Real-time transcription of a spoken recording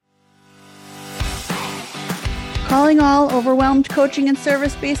Calling all overwhelmed coaching and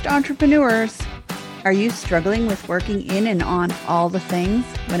service-based entrepreneurs. Are you struggling with working in and on all the things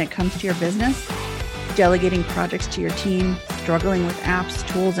when it comes to your business? Delegating projects to your team, struggling with apps,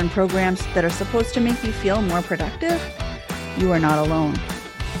 tools, and programs that are supposed to make you feel more productive? You are not alone.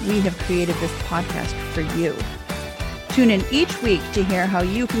 We have created this podcast for you. Tune in each week to hear how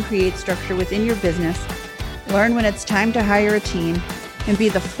you can create structure within your business, learn when it's time to hire a team, and be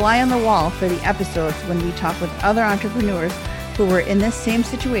the fly on the wall for the episodes when we talk with other entrepreneurs who were in this same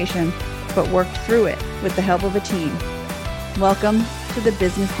situation but worked through it with the help of a team. Welcome to the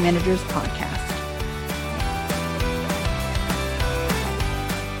Business Managers Podcast.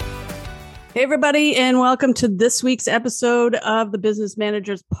 Hey, everybody, and welcome to this week's episode of the Business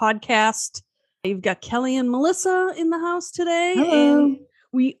Managers Podcast. You've got Kelly and Melissa in the house today. Hello. And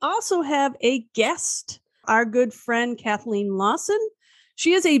we also have a guest, our good friend, Kathleen Lawson.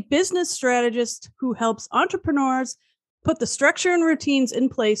 She is a business strategist who helps entrepreneurs put the structure and routines in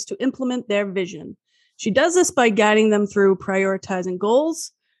place to implement their vision. She does this by guiding them through prioritizing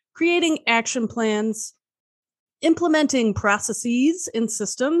goals, creating action plans, implementing processes and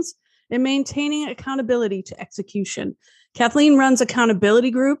systems, and maintaining accountability to execution. Kathleen runs accountability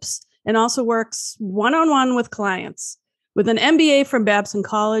groups and also works one-on-one with clients. With an MBA from Babson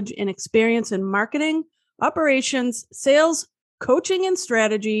College and experience in marketing, operations, sales, coaching, and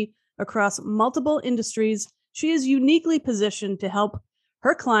strategy across multiple industries, she is uniquely positioned to help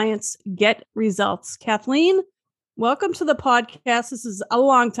her clients get results. Kathleen, welcome to the podcast. This is a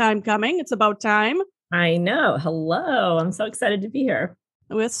long time coming. It's about time. I know. Hello. I'm so excited to be here.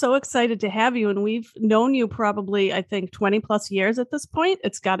 We're so excited to have you. And we've known you probably, I think, 20 plus years at this point.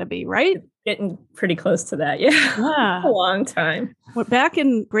 It's got to be, right? It's getting pretty close to that. Yeah. A long time. We're back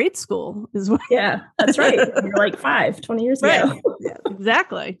in grade school is when. Yeah, that's right. You're like 20 years ago. Yeah,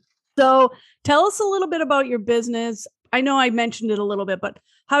 exactly. So tell us a little bit about your business. I know I mentioned it a little bit, but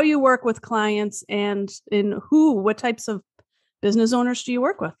how you work with clients and what types of business owners do you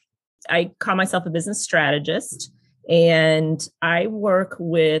work with? I call myself a business strategist. And I work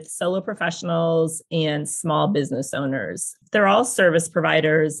with solo professionals and small business owners. They're all service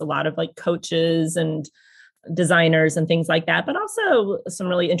providers, a lot of like coaches and designers and things like that, but also some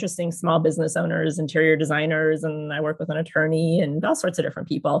really interesting small business owners, interior designers, and I work with an attorney and all sorts of different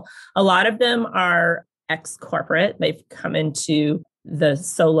people. A lot of them are ex-corporate. They've come into the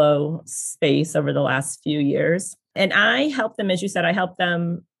solo space over the last few years. And I help them, as you said, I help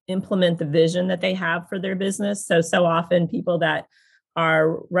them implement the vision that they have for their business. So often people that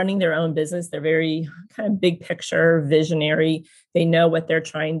are running their own business, they're very kind of big picture, visionary. They know what they're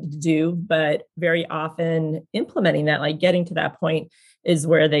trying to do, but very often implementing that, like getting to that point is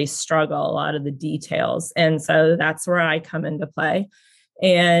where they struggle, a lot of the details. And so that's where I come into play.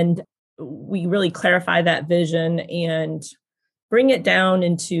 And we really clarify that vision and bring it down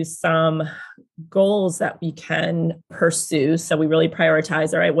into some goals that we can pursue. So we really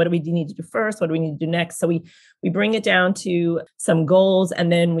prioritize, all right, what do we need to do first? What do we need to do next? So we bring it down to some goals,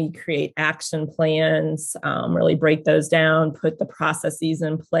 and then we create action plans, really break those down, put the processes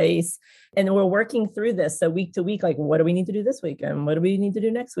in place. And we're working through this. So week to week, like, what do we need to do this week? And what do we need to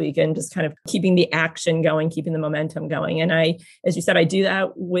do next week? And just kind of keeping the action going, keeping the momentum going. And I, as you said, I do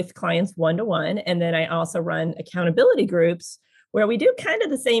that with clients one-to-one. And then I also run accountability groups where we do kind of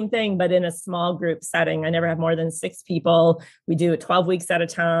the same thing, but in a small group setting. I never have more than 6 people. We do it 12 weeks at a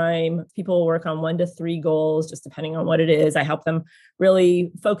time. People will work on 1 to 3 goals, just depending on what it is. I help them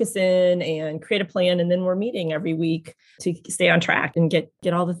really focus in and create a plan. And then we're meeting every week to stay on track and get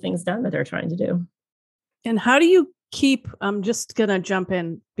all the things done that they're trying to do. And how do you keep, I'm just going to jump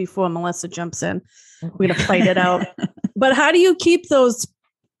in before Melissa jumps in. We're going to fight it out. But how do you keep those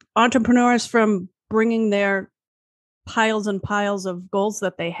entrepreneurs from bringing their piles and piles of goals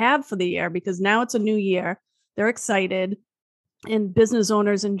that they have for the year? Because now it's a new year. They're excited. And business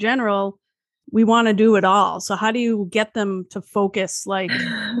owners in general, we want to do it all. So how do you get them to focus? Like,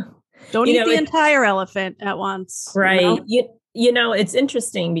 don't eat the entire elephant at once. Right. You know, it's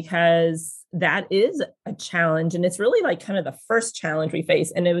interesting because that is a challenge. And it's really like kind of the first challenge we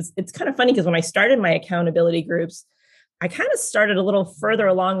face. And it's kind of funny because when I started my accountability groups, I kind of started a little further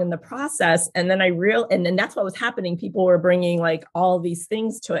along in the process. And then and then that's what was happening. People were bringing like all these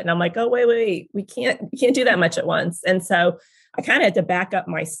things to it. And I'm like, oh, wait, we can't do that much at once. And so I kind of had to back up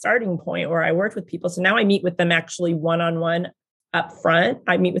my starting point where I worked with people. So now I meet with them actually one-on-one up front.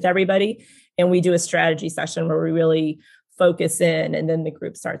 I meet with everybody and we do a strategy session where we really focus in, and then the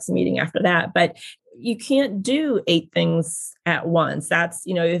group starts meeting after that. But you can't do 8 things at once. That's,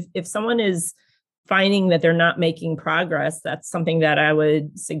 if someone is finding that they're not making progress, that's something that I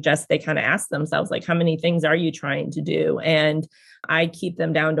would suggest they kind of ask themselves, like, how many things are you trying to do? And I keep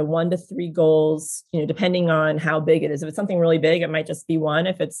them down to 1 to 3 goals, depending on how big it is. If it's something really big, it might just be 1.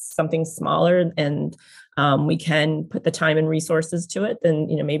 If it's something smaller and we can put the time and resources to it, then,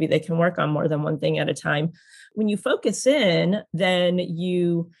 maybe they can work on more than one thing at a time. When you focus in, then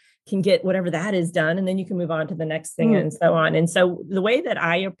you can get whatever that is done, and then you can move on to the next thing and so on. And so the way that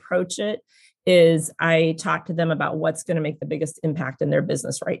I approach it is I talk to them about what's going to make the biggest impact in their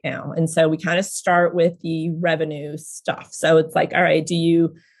business right now. And so we kind of start with the revenue stuff. So it's like, all right, do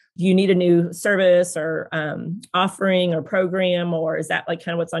you need a new service or offering or program, or is that like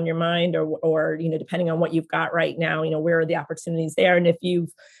kind of what's on your mind, or depending on what you've got right now, where are the opportunities there? And if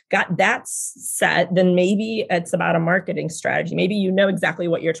you've got that set, then maybe it's about a marketing strategy. Maybe exactly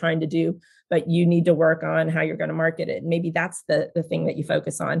what you're trying to do, but you need to work on how you're going to market it. Maybe that's the thing that you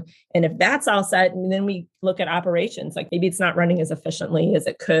focus on. And if that's all set, and then we look at operations, like maybe it's not running as efficiently as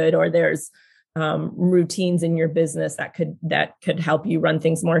it could, or there's routines in your business that could help you run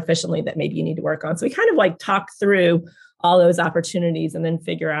things more efficiently that maybe you need to work on. So we kind of like talk through all those opportunities and then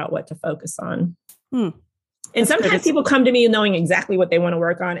figure out what to focus on. And sometimes people come to me knowing exactly what they want to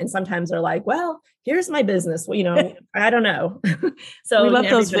work on. And sometimes they're like, well, here's my business. Well, I don't know. So we love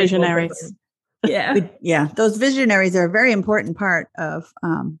those visionaries. Yeah. Those visionaries are a very important part of,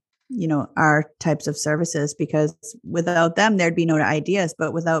 our types of services, because without them, there'd be no ideas.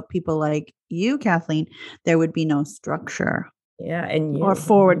 But without people like you, Kathleen, there would be no structure. Yeah. Or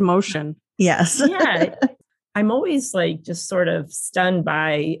forward motion. Yes. Yeah. I'm always like just sort of stunned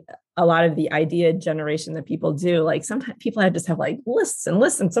by a lot of the idea generation that people do. Like sometimes people just have like lists and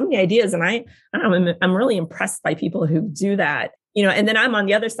lists and so many ideas. And I don't know, I'm really impressed by people who do that. And then I'm on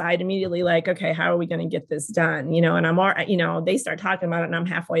the other side immediately like, okay, how are we going to get this done? And I'm all, they start talking about it and I'm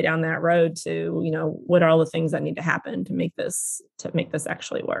halfway down that road to, what are all the things that need to happen to make this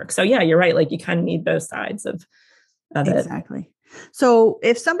actually work? So yeah, you're right. Like you kind of need both sides of it. Exactly. So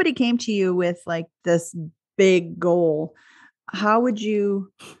if somebody came to you with like this big goal, how would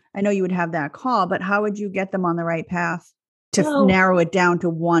you, I know you would have that call, but how would you get them on the right path to narrow it down to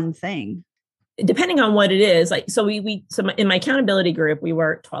one thing? Depending on what it is, like, so so in my accountability group, we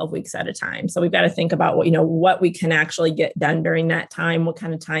work 12 weeks at a time. So we've got to think about what we can actually get done during that time, what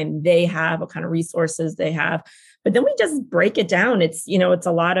kind of time they have, what kind of resources they have. But then we just break it down. It's, it's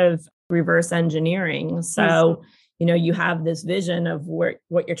a lot of reverse engineering. So, you have this vision of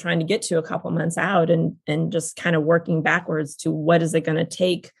what you're trying to get to a couple months out and just kind of working backwards to what is it going to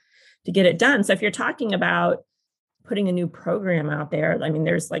take to get it done. So if you're talking about putting a new program out there, I mean,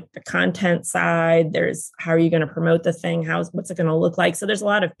 there's like the content side, there's how are you going to promote the thing? What's it going to look like? So there's a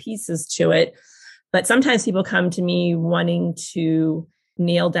lot of pieces to it, but sometimes people come to me wanting to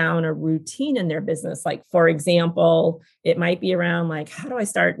nail down a routine in their business. Like, for example, it might be around like, how do I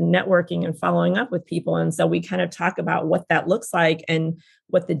start networking and following up with people? And so we kind of talk about what that looks like and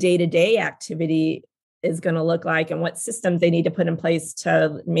what the day-to-day activity is going to look like and what systems they need to put in place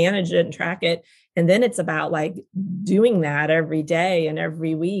to manage it and track it. And then it's about like doing that every day and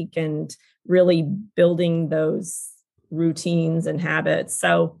every week and really building those routines and habits.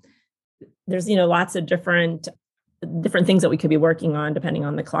 So there's, lots of different things that we could be working on depending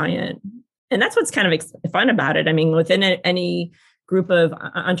on the client. And that's what's kind of fun about it. I mean, within any group of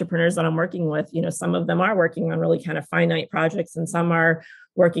entrepreneurs that I'm working with, some of them are working on really kind of finite projects and some are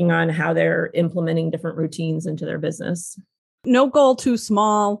working on how they're implementing different routines into their business. No goal too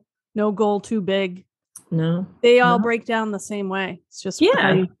small, no goal too big. No. They all break down the same way. It's just, it's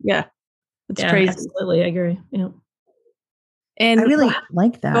crazy. Absolutely. I agree. Yeah. And I really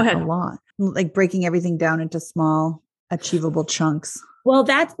like that a lot. Like breaking everything down into small, achievable chunks. Well,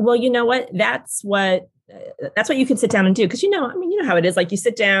 you know what? That's what you can sit down and do. Cause you know how it is. Like you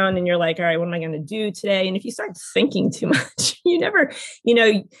sit down and you're like, all right, what am I going to do today? And if you start thinking too much, you never, you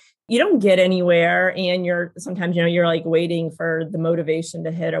don't get anywhere. And sometimes you're like waiting for the motivation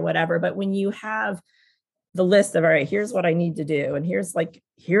to hit or whatever. But when you have the list of, all right, here's what I need to do. And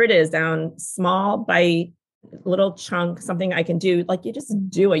here it is down small bite, little chunk, something I can do. Like you just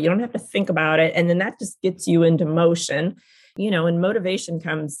do it. You don't have to think about it. And then that just gets you into motion, and motivation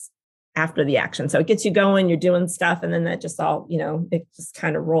comes after the action. So it gets you going, you're doing stuff. And then that just all, it just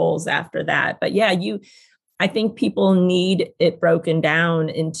kind of rolls after that. But yeah, I think people need it broken down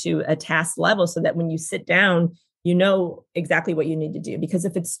into a task level so that when you sit down, you know exactly what you need to do. Because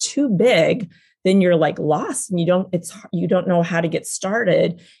if it's too big, then you're like lost and you don't know how to get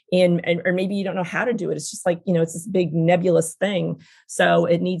started or maybe you don't know how to do it. It's just like, it's this big nebulous thing. So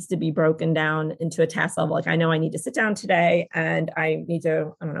it needs to be broken down into a task level. Like I know I need to sit down today and I need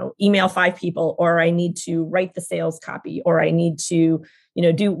to, I don't know, email 5 people, or I need to write the sales copy, or I need to,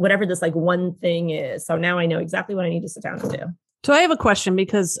 do whatever this like one thing is. So now I know exactly what I need to sit down and do. So I have a question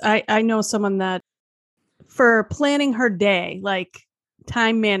because I know someone that for planning her day, like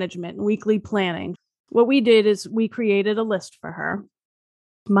time management, weekly planning, what we did is we created a list for her,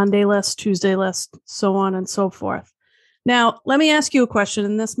 Monday list, Tuesday list, so on and so forth. Now, let me ask you a question.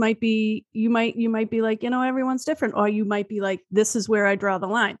 And this might be, you might be like, everyone's different, or you might be like, this is where I draw the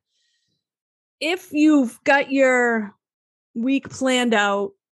line. If you've got your week planned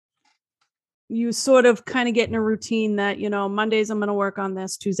out, you sort of kind of get in a routine that, Mondays I'm going to work on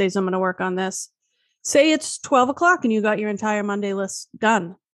this, Tuesdays I'm going to work on this. Say it's 12 o'clock and you got your entire Monday list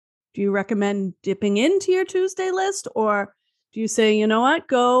done. Do you recommend dipping into your Tuesday list, or do you say, you know what,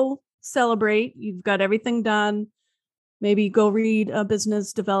 go celebrate. You've got everything done. Maybe go read a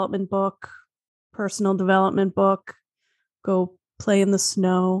business development book, personal development book, go play in the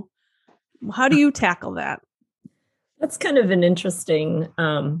snow. How do you tackle that? That's kind of an interesting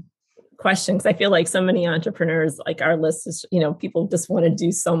question, because I feel like so many entrepreneurs, like our list is, people just want to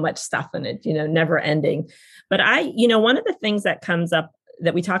do so much stuff in it, never ending. But one of the things that comes up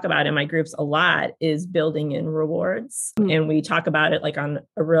that we talk about in my groups a lot is building in rewards. Mm-hmm. And we talk about it like on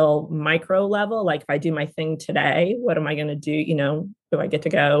a real micro level. Like if I do my thing today, what am I going to do? Do I get to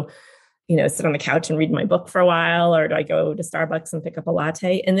go, sit on the couch and read my book for a while, or do I go to Starbucks and pick up a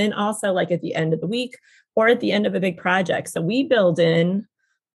latte? And then also like at the end of the week or at the end of a big project. So we build in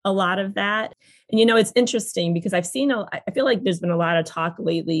a lot of that. And, it's interesting because I feel like there's been a lot of talk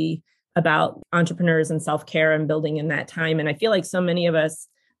lately about entrepreneurs and self-care and building in that time. And I feel like so many of us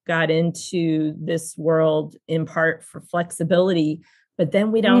got into this world in part for flexibility, but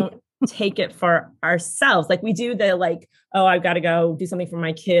then we don't take it for ourselves. Like we do the like, oh, I've got to go do something for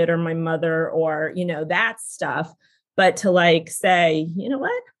my kid or my mother or, that stuff. But to like say, you know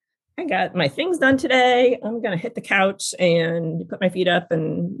what? I got my things done today. I'm going to hit the couch and put my feet up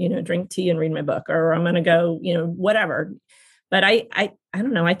and, drink tea and read my book, or I'm going to go, whatever. But I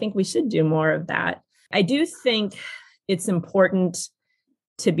don't know. I think we should do more of that. I do think it's important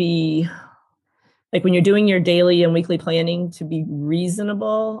to be like, when you're doing your daily and weekly planning, to be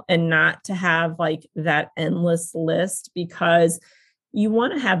reasonable and not to have like that endless list, because you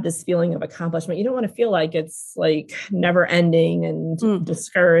want to have this feeling of accomplishment. You don't want to feel like it's like never ending and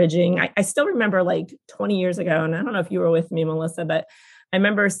discouraging. I still remember like 20 years ago, and I don't know if you were with me, Melissa, but I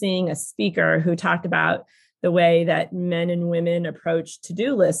remember seeing a speaker who talked about the way that men and women approach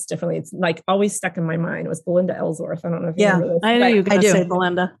to-do lists differently. It's like always stuck in my mind. It was Belinda Ellsworth. I don't know if you remember this. I know you're going to say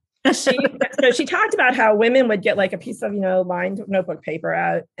Belinda. She talked about how women would get like a piece of, lined notebook paper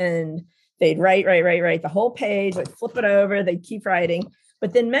out, and they'd write the whole page, like flip it over, they'd keep writing.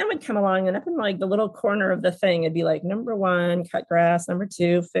 But then men would come along, and up in like the little corner of the thing, it'd be like, number 1, cut grass, number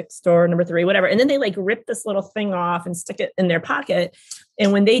 2, fix store, number 3, whatever. And then they like rip this little thing off and stick it in their pocket.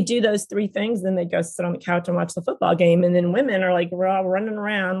 And when they do those 3 things, then they go sit on the couch and watch the football game. And then women are like, we're all running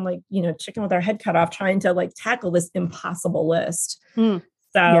around like, chicken with our head cut off, trying to like tackle this impossible list. So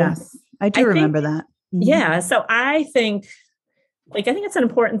yes, I do remember that. Mm-hmm. Yeah. So I think it's an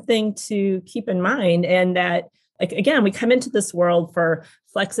important thing to keep in mind. And that, like, again, we come into this world for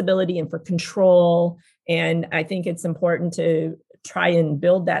flexibility and for control. And I think it's important to try and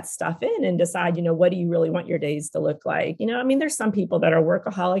build that stuff in and decide, what do you really want your days to look like? There's some people that are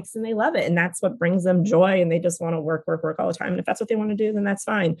workaholics and they love it, and that's what brings them joy, and they just want to work all the time. And if that's what they want to do, then that's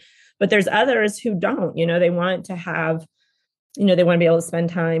fine. But there's others who don't, they want to have, they want to be able to spend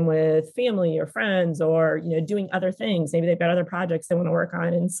time with family or friends, or, doing other things. Maybe they've got other projects they want to work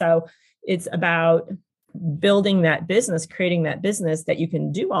on. And so it's about building that business, creating that business that you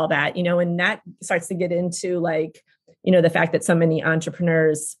can do all that, and that starts to get into like, the fact that so many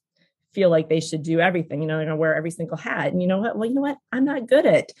entrepreneurs feel like they should do everything, they're going to wear every single hat. And you know what? Well, I'm not good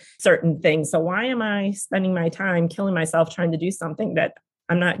at certain things. So why am I spending my time killing myself trying to do something that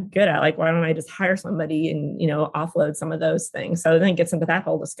I'm not good at? Like, why don't I just hire somebody and, offload some of those things? So then it gets into that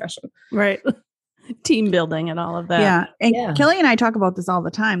whole discussion. Right. Team building and all of that. Yeah. And Kelly and I talk about this all the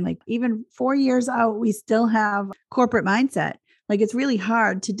time. Like even 4 years out, we still have corporate mindset. Like it's really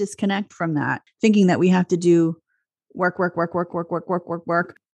hard to disconnect from that, thinking that we have to do work.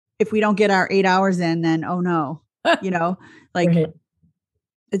 If we don't get our 8 hours in, then, oh no, right.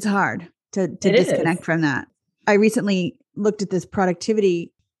 It's hard to disconnect from that. I recently looked at this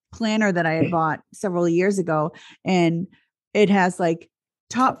productivity planner that I had bought several years ago, and it has like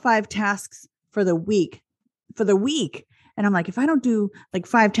top 5 tasks for the week. And I'm like, if I don't do like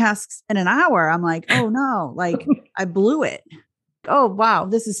 5 tasks in an hour, I'm like, oh no, like I blew it. Oh, wow.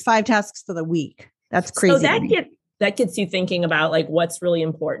 This is 5 tasks for the week. That's crazy. So that gets you thinking about like what's really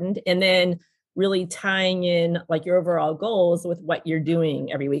important, and then really tying in like your overall goals with what you're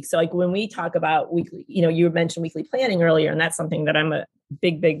doing every week. So like when we talk about weekly, you mentioned weekly planning earlier, and that's something that I'm a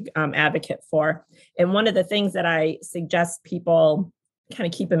big advocate for. And one of the things that I suggest people kind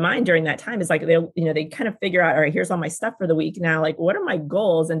of keep in mind during that time is like, they kind of figure out, all right, here's all my stuff for the week. Now, like, what are my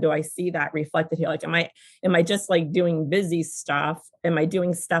goals? And do I see that reflected here? Like, am I just like doing busy stuff? Am I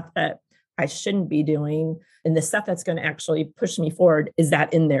doing stuff that I shouldn't be doing? And the stuff that's going to actually push me forward, is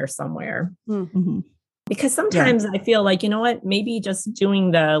that in there somewhere? Mm-hmm. Because sometimes I feel like, maybe just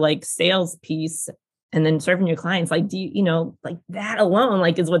doing the like sales piece and then serving your clients, like, like that alone,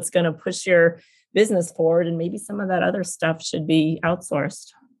 like is what's going to push your business forward. And maybe some of that other stuff should be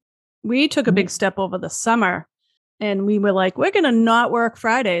outsourced. We took a big step over the summer, and we were like, we're going to not work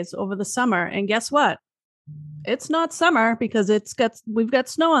Fridays over the summer. And guess what? It's not summer because we've got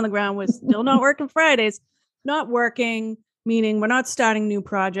snow on the ground. We're still not working Fridays. Not working, meaning we're not starting new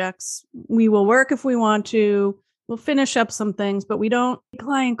projects. We will work if we want to. We'll finish up some things, but we don't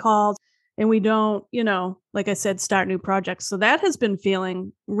client calls, and we don't, like I said, start new projects. So that has been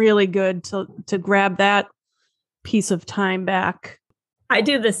feeling really good to grab that piece of time back. I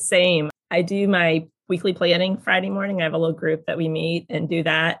do the same. I do my weekly planning Friday morning. I have a little group that we meet and do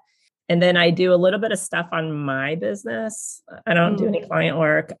that. And then I do a little bit of stuff on my business. I don't do any client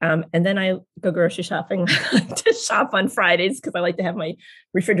work. And then I go grocery shopping. I like to shop on Fridays because I like to have my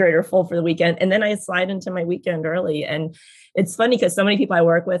refrigerator full for the weekend. And then I slide into my weekend early. And it's funny because so many people I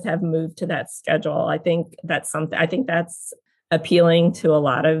work with have moved to that schedule. I think that's appealing to a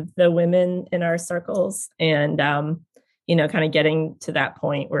lot of the women in our circles. And, kind of getting to that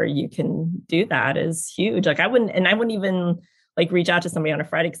point where you can do that is huge. Like I wouldn't even like reach out to somebody on a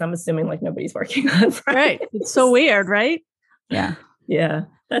Friday because I'm assuming like nobody's working on Friday. Right. It's so weird, right? Yeah. Yeah.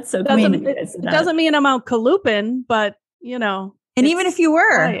 That's so cool. It doesn't mean I'm out kalupin, but and even if you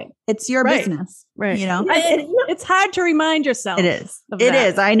were, it's your business, right? It's hard to remind yourself. It is. It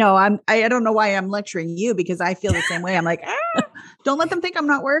is. I know. I don't know why I'm lecturing you because I feel the same way. I'm like, don't let them think I'm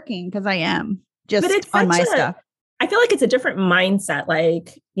not working because I am just on my stuff. I feel like it's a different mindset.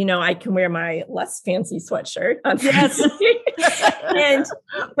 Like, I can wear my less fancy sweatshirt on Friday.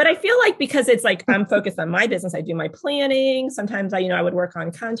 But I feel like because it's like, I'm focused on my business, I do my planning. Sometimes I would work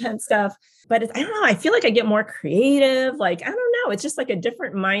on content stuff, but I don't know. I feel like I get more creative. Like, I don't know. It's just like a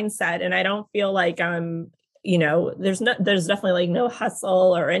different mindset. And I don't feel like I'm, there's definitely like no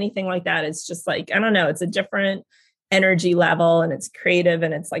hustle or anything like that. It's just like, I don't know. It's a different energy level and it's creative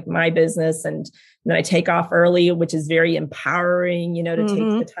and it's like my business. And then I take off early, which is very empowering, to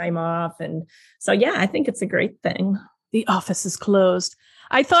take the time off. And so, yeah, I think it's a great thing. The office is closed.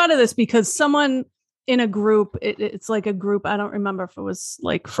 I thought of this because someone in a group, it's like a group. I don't remember if it was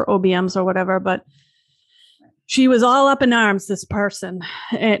like for OBMs or whatever, but she was all up in arms, this person,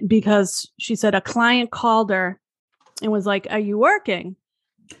 because she said a client called her and was like, are you working?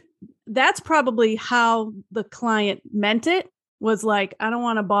 That's probably how the client meant it, was like, I don't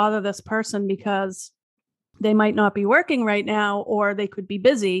want to bother this person because they might not be working right now, or they could be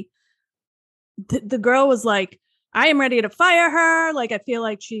busy. The girl was like, I am ready to fire her. Like, I feel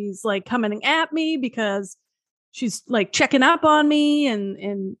like she's like coming at me because she's like checking up on me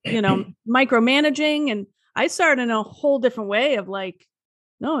and micromanaging. And I started in a whole different way of like,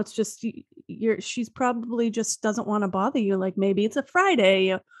 no, it's just she's probably just doesn't want to bother you. Like maybe it's a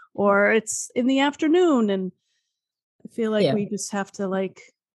Friday or it's in the afternoon. And I feel like we just have to like,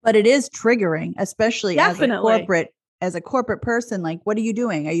 but it is triggering, especially definitely. as a corporate person. Like, what are you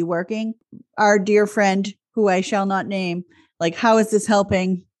doing? Are you working? Our dear friend, who I shall not name, like, how is this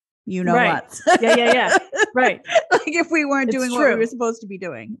helping? What? Yeah. Right. Like if we weren't doing what we were supposed to be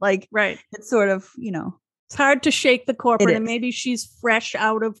doing, like, right. It's sort of, it's hard to shake the corporate, and maybe she's fresh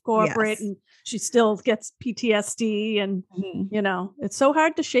out of corporate and she still gets PTSD and, it's so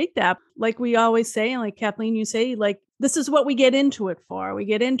hard to shake that. Like we always say, and like Kathleen, you say, like, this is what we get into it for. We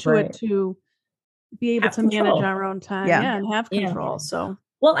get into it to be able to manage our own time and have control. So,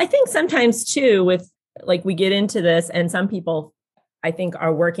 well, I think sometimes too, with like, we get into this and some people, I think,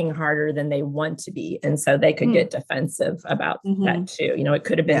 are working harder than they want to be. And so they could get defensive about that too. It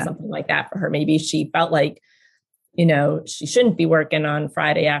could have been something like that for her. Maybe she felt like, she shouldn't be working on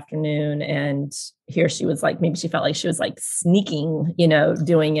Friday afternoon. And here she was like, maybe she felt like she was like sneaking,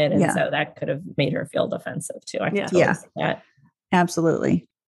 doing it. And so that could have made her feel defensive too. I can totally see that. Absolutely.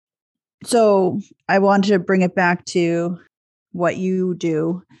 So I want to bring it back to what you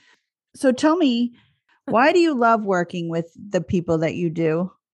do. So tell me, why do you love working with the people that you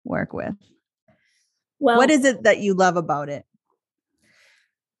do work with? Well, what is it that you love about it?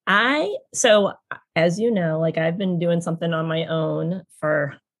 So as you know, like I've been doing something on my own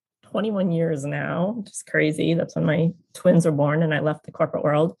for 21 years now, which is crazy. That's when my twins were born and I left the corporate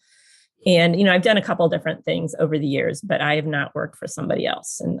world. And, I've done a couple of different things over the years, but I have not worked for somebody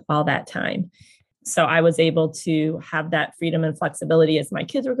else in all that time. So I was able to have that freedom and flexibility as my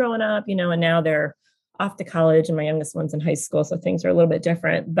kids were growing up, and now they're off to college and my youngest one's in high school. So things are a little bit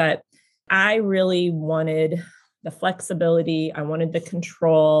different, but I really wanted the flexibility. I wanted the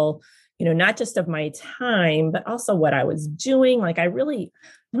control, not just of my time, but also what I was doing. Like I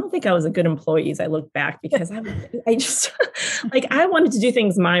don't think I was a good employee as I look back, because I just like, I wanted to do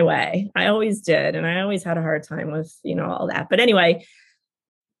things my way. I always did. And I always had a hard time with, all that. But anyway,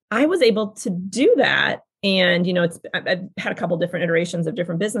 I was able to do that. And, I've had a couple different iterations of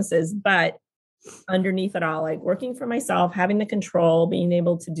different businesses, but underneath it all, like working for myself, having the control, being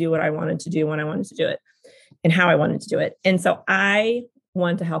able to do what I wanted to do when I wanted to do it and how I wanted to do it. And so I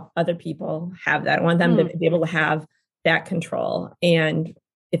want to help other people have that. I want them to be able to have that control and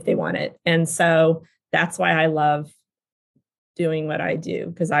if they want it. And so that's why I love doing what I do,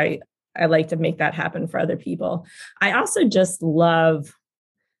 because I like to make that happen for other people. I also just love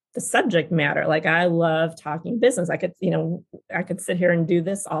the subject matter. Like I love talking business. I could sit here and do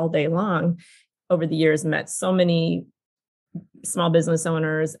this all day long. Over the years, met so many small business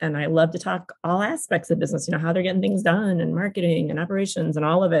owners, and I love to talk all aspects of business, how they're getting things done and marketing and operations and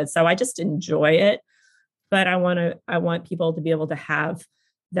all of it. So I just enjoy it, but I want people to be able to have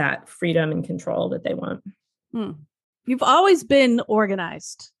that freedom and control that they want. You've always been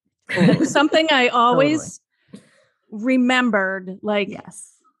organized. Something I always remembered, like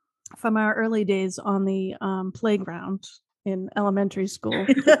Yes. from our early days on the playground in elementary school.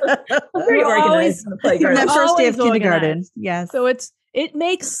 Very organized on the playground. That first day of kindergarten. Organized. Yes. So it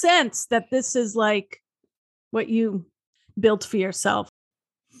makes sense that this is like what you built for yourself.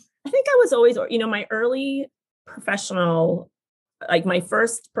 I think I was always, my early professional, like my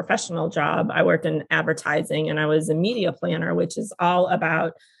first professional job, I worked in advertising and I was a media planner, which is all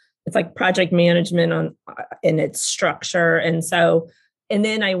about, it's like project management in its structure. And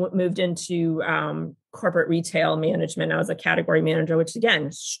then I moved into corporate retail management. I was a category manager, which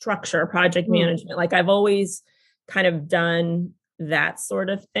again, structure, project management. Like I've always kind of done that sort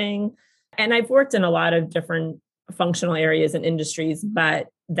of thing. And I've worked in a lot of different functional areas and industries, but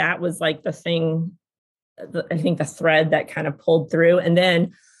that was like the thing, I think the thread that kind of pulled through. And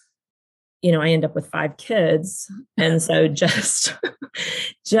then, I end up with 5 kids. And so just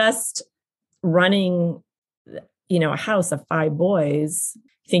running, a house of 5 boys,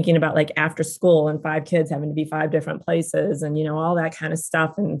 thinking about like after school and 5 kids having to be 5 different places and, all that kind of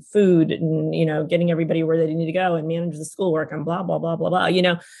stuff and food and, getting everybody where they need to go and manage the schoolwork and blah, blah, blah, blah,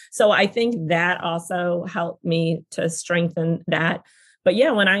 blah, So I think that also helped me to strengthen that. But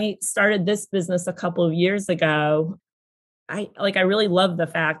yeah, when I started this business a couple of years ago, I really love the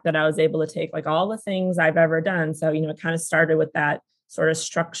fact that I was able to take like all the things I've ever done. So, it kind of started with that sort of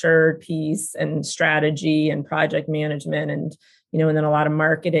structured piece and strategy and project management and, and then a lot of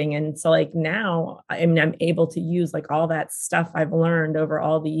marketing. And so like now, I'm able to use like all that stuff I've learned over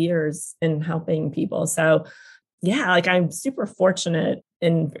all the years in helping people. So yeah, like I'm super fortunate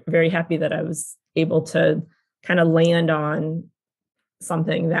and very happy that I was able to kind of land on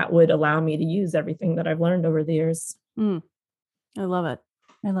something that would allow me to use everything that I've learned over the years. I love it.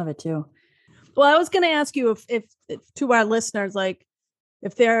 I love it too. Well, I was going to ask you if to our listeners, like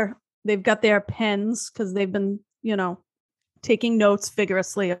if they've got their pens because they've been, taking notes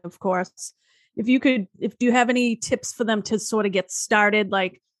vigorously, of course. Do you have any tips for them to sort of get started?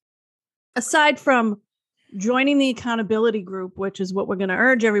 Like aside from joining the accountability group, which is what we're going to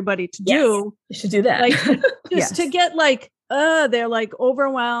urge everybody to do. You should do that. Like just to get like, they're like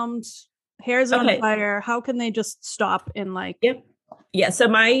overwhelmed, hair's on fire. How can they just stop and like, Yep. Yeah. So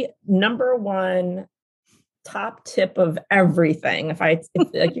my number one top tip of everything, if like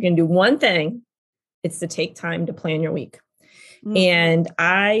you can do one thing, it's to take time to plan your week. And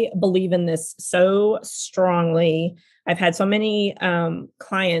I believe in this so strongly. I've had so many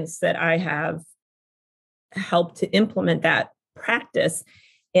clients that I have helped to implement that practice.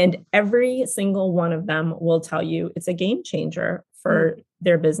 And every single one of them will tell you it's a game changer for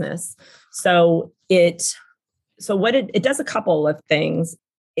their business. So it does a couple of things.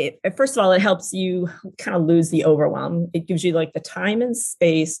 First of all, it helps you kind of lose the overwhelm. It gives you like the time and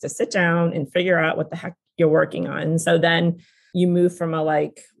space to sit down and figure out what the heck you're working on. So then you move from a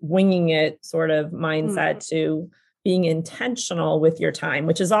like winging it sort of mindset to being intentional with your time,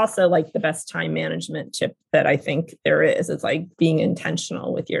 which is also like the best time management tip that I think there is. It's like being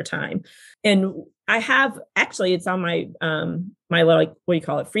intentional with your time. And I have actually, it's on my, my little, like, what do you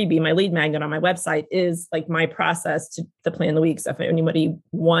call it? Freebie, my lead magnet on my website is like my process to plan the week. So if anybody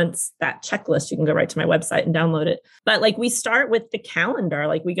wants that checklist, you can go right to my website and download it. But like, we start with the calendar,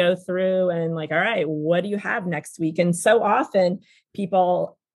 like we go through and like, all right, what do you have next week? And so often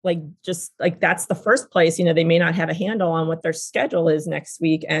people like, just like, that's the first place, you know, they may not have a handle on what their schedule is next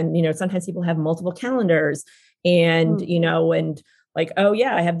week. And, you know, sometimes people have multiple calendars and, you know, and like, oh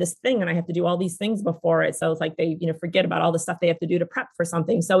yeah, I have this thing and I have to do all these things before it. So it's like they, you know, forget about all the stuff they have to do to prep for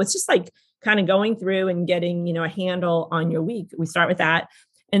something. So it's just like kind of going through and getting, you know, a handle on your week. We start with that.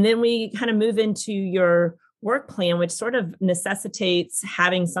 And then we kind of move into your work plan, which sort of necessitates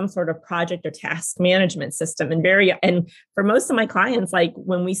having some sort of project or task management system. And for most of my clients, like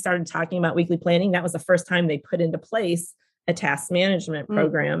when we started talking about weekly planning, that was the first time they put into place a task management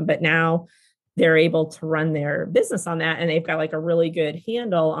program. But now they're able to run their business on that. And they've got like a really good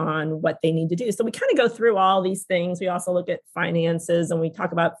handle on what they need to do. So we kind of go through all these things. We also look at finances and we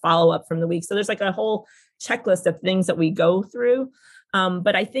talk about follow-up from the week. So there's like a whole checklist of things that we go through.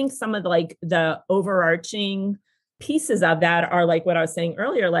 But I think some of the overarching pieces of that are like what I was saying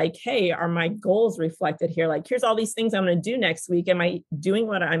earlier, like, hey, are my goals reflected here? Like, here's all these things I'm going to do next week. Am I doing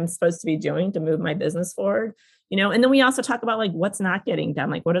what I'm supposed to be doing to move my business forward? You know, and then we also talk about like, what's not getting done?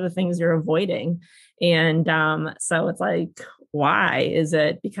 Like, what are the things you're avoiding? And so it's like, why is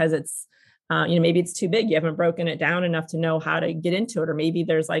it? Because it's, you know, maybe it's too big. You haven't broken it down enough to know how to get into it. Or maybe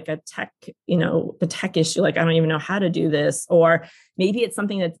there's like a tech, you know, the tech issue, like, I don't even know how to do this. Or maybe it's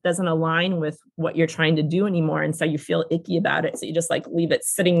something that doesn't align with what you're trying to do anymore. And so you feel icky about it. So you just like leave it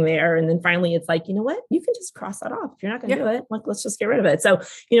sitting there. And then finally it's like, you know what, you can just cross that off. If you're not going to do it, like, let's just get rid of it. So,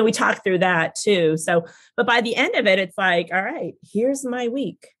 you know, we talk through that too. So, but by the end of it, it's like, all right, here's my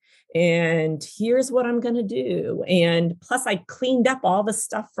week. And here's what I'm going to do. And plus I cleaned up all the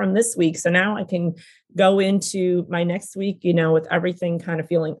stuff from this week. So now I can go into my next week, you know, with everything kind of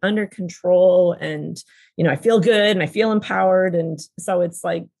feeling under control and, you know, I feel good and I feel empowered. And so it's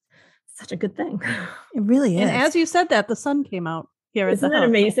like such a good thing. It really is. And as you said that, the sun came out here. Isn't that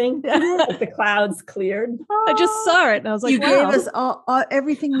amazing? Like the clouds cleared. I just saw it and I was like, you gave us all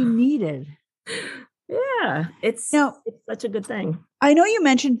everything we needed. Yeah, it's such a good thing. I know you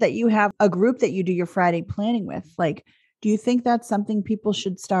mentioned that you have a group that you do your Friday planning with. Like, do you think that's something people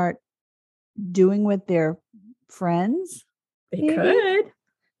should start doing with their friends? They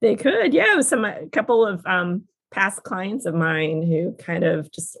could. Yeah, it was a couple of past clients of mine who kind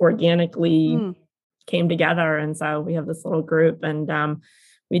of just organically came together. And so we have this little group and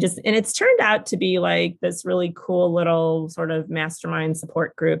and it's turned out to be like this really cool little sort of mastermind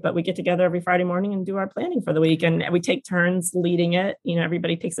support group, but we get together every Friday morning and do our planning for the week. And we take turns leading it. You know,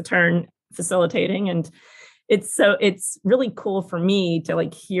 everybody takes a turn facilitating. And it's really cool for me to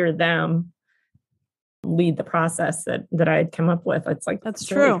like hear them lead the process that I had come up with. It's like, that's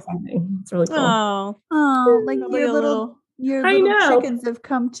really true. Exciting. It's really cool. Oh, like your little chickens have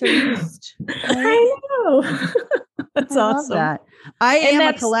come to roost. Right? I know. That's I awesome. love that. I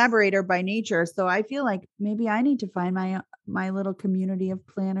am a collaborator by nature, so I feel like maybe I need to find my little community of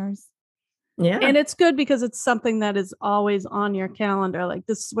planners. Yeah. And it's good because it's something that is always on your calendar. Like,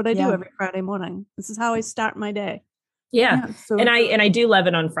 this is what I do every Friday morning. This is how I start my day. Yeah. So and I do love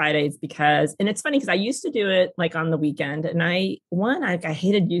it on Fridays and it's funny because I used to do it like on the weekend and I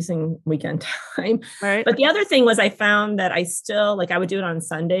hated using weekend time. Right. But the other thing was I found that I still like, I would do it on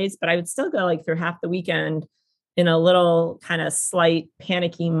Sundays, but I would still go like through half the weekend in a little kind of slight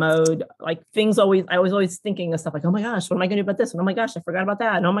panicky mode. Like I was always thinking of stuff like, oh my gosh, what am I going to do about this? And oh my gosh, I forgot about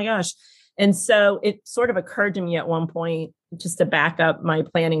that. And oh my gosh. And so it sort of occurred to me at one point just to back up my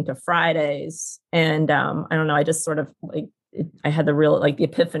planning to Fridays. And I don't know, I just sort of like, I had the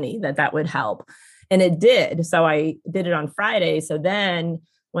epiphany that would help. And it did. So I did it on Friday. So then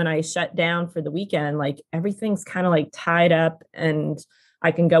when I shut down for the weekend, like everything's kind of like tied up and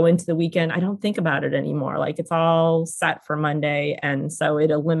I can go into the weekend. I don't think about it anymore. Like it's all set for Monday. And so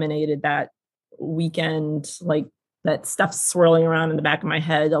it eliminated that weekend, like that stuff swirling around in the back of my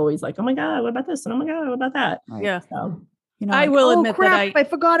head, always like, oh my God, what about this? And oh my God, what about that? Right. Yeah. So, you know, I will admit that I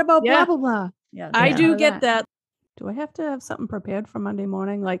forgot about blah, blah, blah. Yeah, I do get that. Do I have to have something prepared for Monday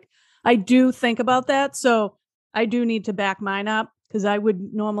morning? Like I do think about that. So I do need to back mine up because I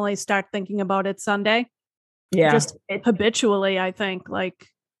would normally start thinking about it Sunday. Yeah. Just habitually, I think like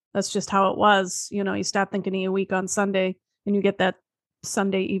that's just how it was. You know, you start thinking of your week on Sunday and you get that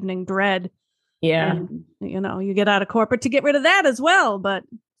Sunday evening dread. Yeah. And, you know, you get out of corporate to get rid of that as well. But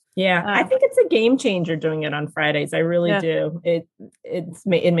Yeah, I think it's a game changer doing it on Fridays. I really do. It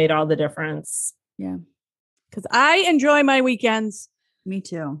made all the difference. Yeah. Because I enjoy my weekends. Me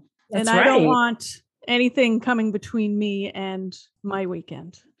too. And I don't want anything coming between me and my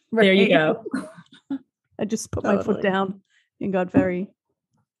weekend. Right. There you go. I just put my foot down and got very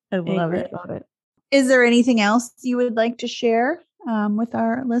angry about it. Is there anything else you would like to share with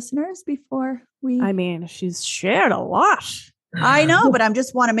our listeners before we? I mean, she's shared a lot. I know, but I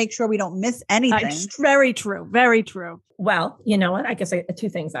just want to make sure we don't miss anything. Very true. Very true. Well, you know what? I guess two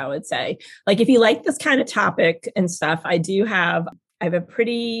things I would say. Like, if you like this kind of topic and stuff, I have a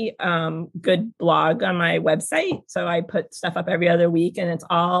pretty good blog on my website. So I put stuff up every other week, and it's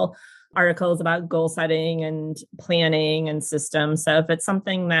all articles about goal setting and planning and systems. So if it's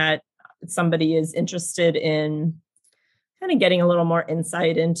something that somebody is interested in kind of getting a little more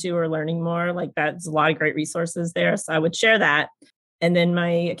insight into or learning more, like that's a lot of great resources there. So I would share that. And then my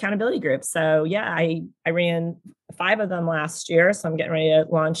accountability group. So yeah, I ran 5 of them last year. So I'm getting ready to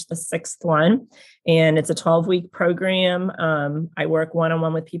launch the 6th one. And it's a 12-week program. I work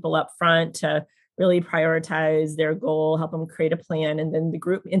one-on-one with people up front to really prioritize their goal, help them create a plan. And then the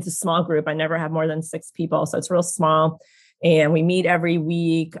group into small group. I never have more than 6 people. So it's real small. And we meet every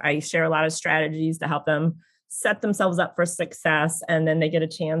week. I share a lot of strategies to help them set themselves up for success. And then they get a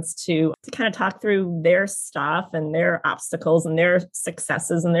chance to kind of talk through their stuff and their obstacles and their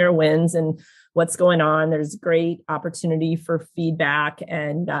successes and their wins and what's going on. There's great opportunity for feedback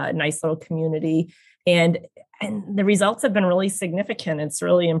and a nice little community. And the results have been really significant. It's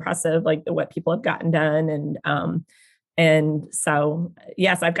really impressive, like what people have gotten done. And so,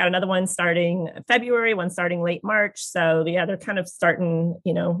 yes, I've got another one starting February, one starting late March. So yeah, they're kind of starting,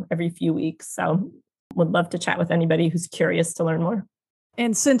 every few weeks. So would love to chat with anybody who's curious to learn more.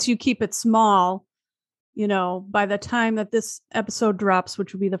 And since you keep it small, by the time that this episode drops,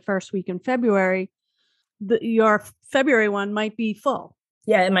 which will be the first week in February, your February one might be full.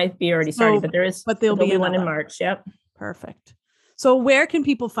 Yeah, it might be already started, but there'll be one in March. Yep. Perfect. So where can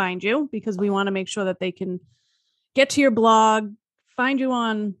people find you? Because we want to make sure that they can get to your blog, find you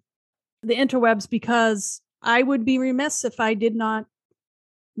on the interwebs, because I would be remiss if I did not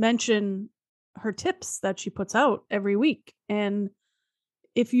mention her tips that she puts out every week. And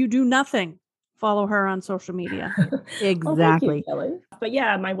if you do nothing, follow her on social media. Exactly. Well, thank you, but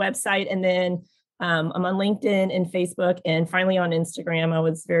yeah, my website, and then I'm on LinkedIn and Facebook, and finally on Instagram. I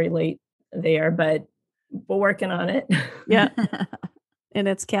was very late there, but we're working on it. Yeah. And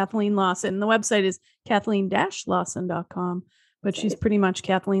it's Kathleen Lawson. The website is Kathleen-Lawson.com, but she's pretty much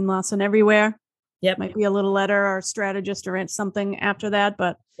Kathleen Lawson everywhere. Yep. Might be a little letter or strategist or something after that,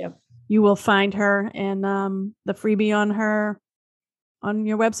 but yep. You will find her. And the freebie on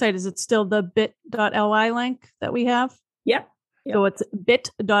your website, is it still the bit.ly link that we have? Yep. So it's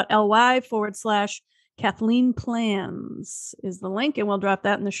bit.ly/Kathleen Plans is the link. And we'll drop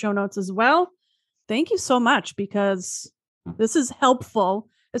that in the show notes as well. Thank you so much, because this is helpful,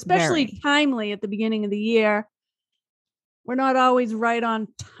 especially timely at the beginning of the year. We're not always right on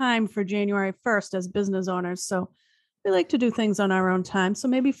time for January 1st as business owners. So we like to do things on our own time. So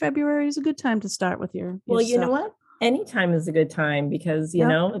maybe February is a good time to start with your Well, you know what? Anytime is a good time, because,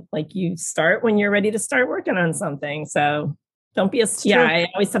 like you start when you're ready to start working on something. So don't be I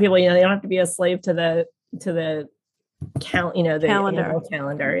always tell people, they don't have to be a slave to the count, the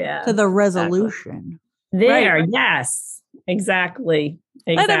calendar. Yeah. To the resolution. Exactly. There. Right. Yes, exactly.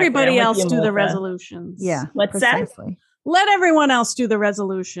 Let everybody else do the resolutions. Yeah. What's precisely. That? Let everyone else do the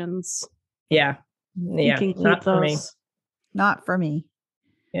resolutions. Yeah. Yeah. Not for me. Not for me.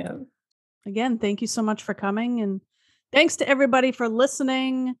 Yeah. Again, thank you so much for coming. And thanks to everybody for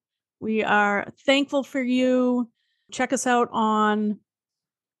listening. We are thankful for you. Check us out on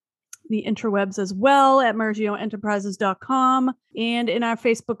the interwebs as well at mergioenterprises.com and in our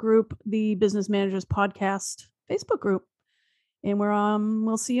Facebook group, the Business Managers Podcast Facebook group. And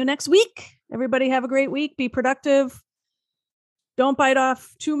we'll see you next week. Everybody have a great week. Be productive. Don't bite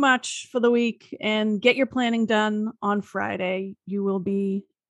off too much for the week, and get your planning done on Friday. You will be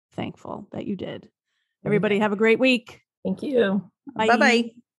thankful that you did. Everybody have a great week. Thank you. Bye.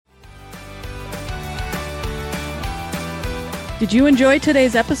 Bye-bye. Did you enjoy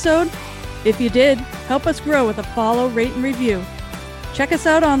today's episode? If you did, help us grow with a follow, rate, and review. Check us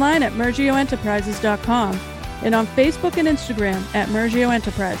out online at mergioenterprises.com and on Facebook and Instagram at Mergio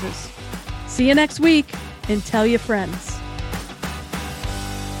Enterprises. See you next week, and tell your friends.